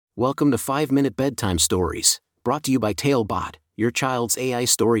Welcome to 5-Minute Bedtime Stories, brought to you by Talebot, your child's AI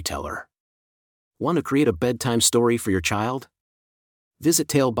storyteller. Want to create a bedtime story for your child? Visit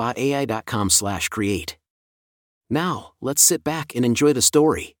talebotai.com/create. Now, let's sit back and enjoy the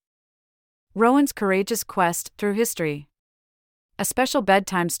story. Rowan's courageous quest through history. A special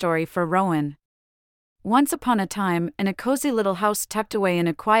bedtime story for Rowan. Once upon a time, in a cozy little house tucked away in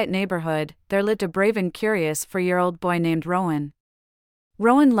a quiet neighborhood, there lived a brave and curious 4-year-old boy named Rowan.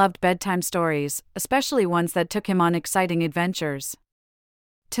 Rowan loved bedtime stories, especially ones that took him on exciting adventures.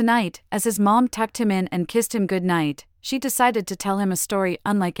 Tonight, as his mom tucked him in and kissed him goodnight, she decided to tell him a story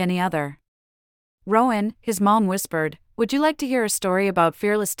unlike any other. "Rowan," his mom whispered, "would you like to hear a story about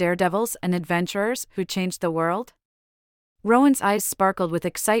fearless daredevils and adventurers who changed the world?" Rowan's eyes sparkled with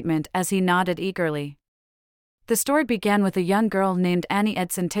excitement as he nodded eagerly. The story began with a young girl named Annie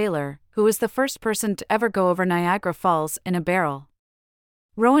Edson Taylor, who was the first person to ever go over Niagara Falls in a barrel.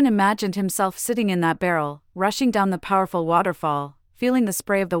 Rowan imagined himself sitting in that barrel, rushing down the powerful waterfall, feeling the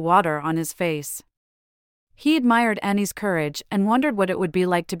spray of the water on his face. He admired Annie's courage and wondered what it would be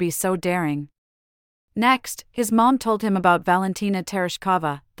like to be so daring. Next, his mom told him about Valentina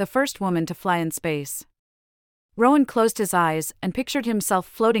Tereshkova, the first woman to fly in space. Rowan closed his eyes and pictured himself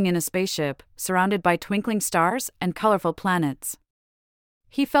floating in a spaceship, surrounded by twinkling stars and colorful planets.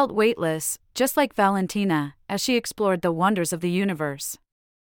 He felt weightless, just like Valentina, as she explored the wonders of the universe.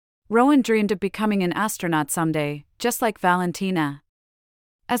 Rowan dreamed of becoming an astronaut someday, just like Valentina.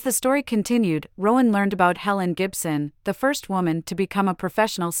 As the story continued, Rowan learned about Helen Gibson, the first woman to become a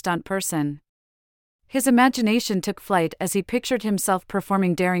professional stunt person. His imagination took flight as he pictured himself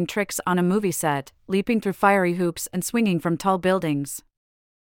performing daring tricks on a movie set, leaping through fiery hoops and swinging from tall buildings.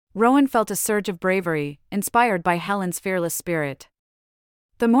 Rowan felt a surge of bravery, inspired by Helen's fearless spirit.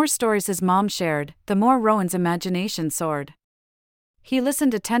 The more stories his mom shared, the more Rowan's imagination soared. He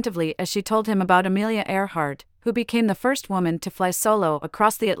listened attentively as she told him about Amelia Earhart, who became the first woman to fly solo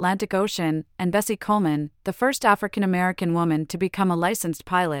across the Atlantic Ocean, and Bessie Coleman, the first African-American woman to become a licensed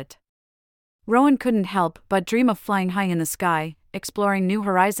pilot. Rowan couldn't help but dream of flying high in the sky, exploring new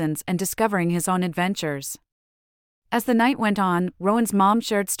horizons and discovering his own adventures. As the night went on, Rowan's mom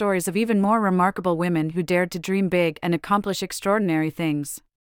shared stories of even more remarkable women who dared to dream big and accomplish extraordinary things.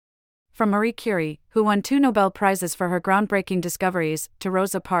 From Marie Curie, who won 2 Nobel Prizes for her groundbreaking discoveries, to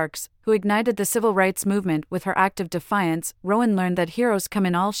Rosa Parks, who ignited the civil rights movement with her act of defiance, Rowan learned that heroes come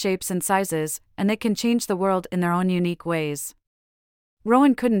in all shapes and sizes, and they can change the world in their own unique ways.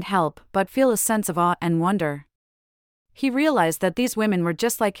 Rowan couldn't help but feel a sense of awe and wonder. He realized that these women were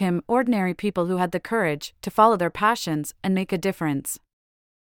just like him, ordinary people who had the courage to follow their passions and make a difference.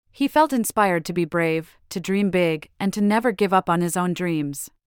 He felt inspired to be brave, to dream big, and to never give up on his own dreams.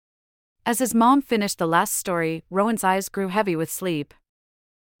 As his mom finished the last story, Rowan's eyes grew heavy with sleep.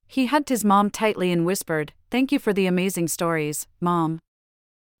 He hugged his mom tightly and whispered, "Thank you for the amazing stories, Mom.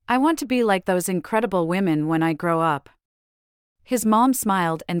 I want to be like those incredible women when I grow up." His mom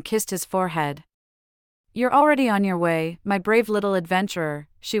smiled and kissed his forehead. "You're already on your way, my brave little adventurer,"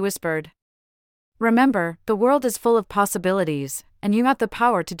 she whispered. "Remember, the world is full of possibilities, and you have the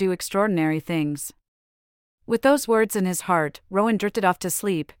power to do extraordinary things." With those words in his heart, Rowan drifted off to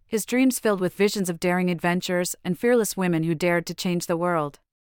sleep, his dreams filled with visions of daring adventures and fearless women who dared to change the world.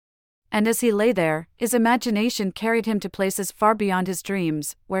 And as he lay there, his imagination carried him to places far beyond his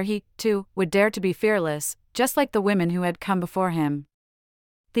dreams, where he, too, would dare to be fearless, just like the women who had come before him.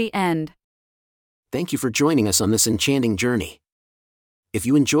 The end. Thank you for joining us on this enchanting journey. If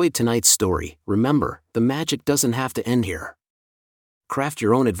you enjoyed tonight's story, remember, the magic doesn't have to end here. Craft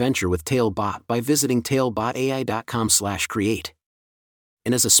your own adventure with Talebot by visiting talebotai.com/create.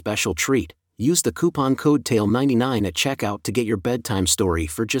 And as a special treat, use the coupon code TALE99 at checkout to get your bedtime story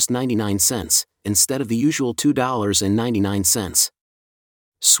for just 99 cents, instead of the usual $2.99.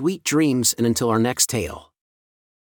 Sweet dreams, and until our next tale.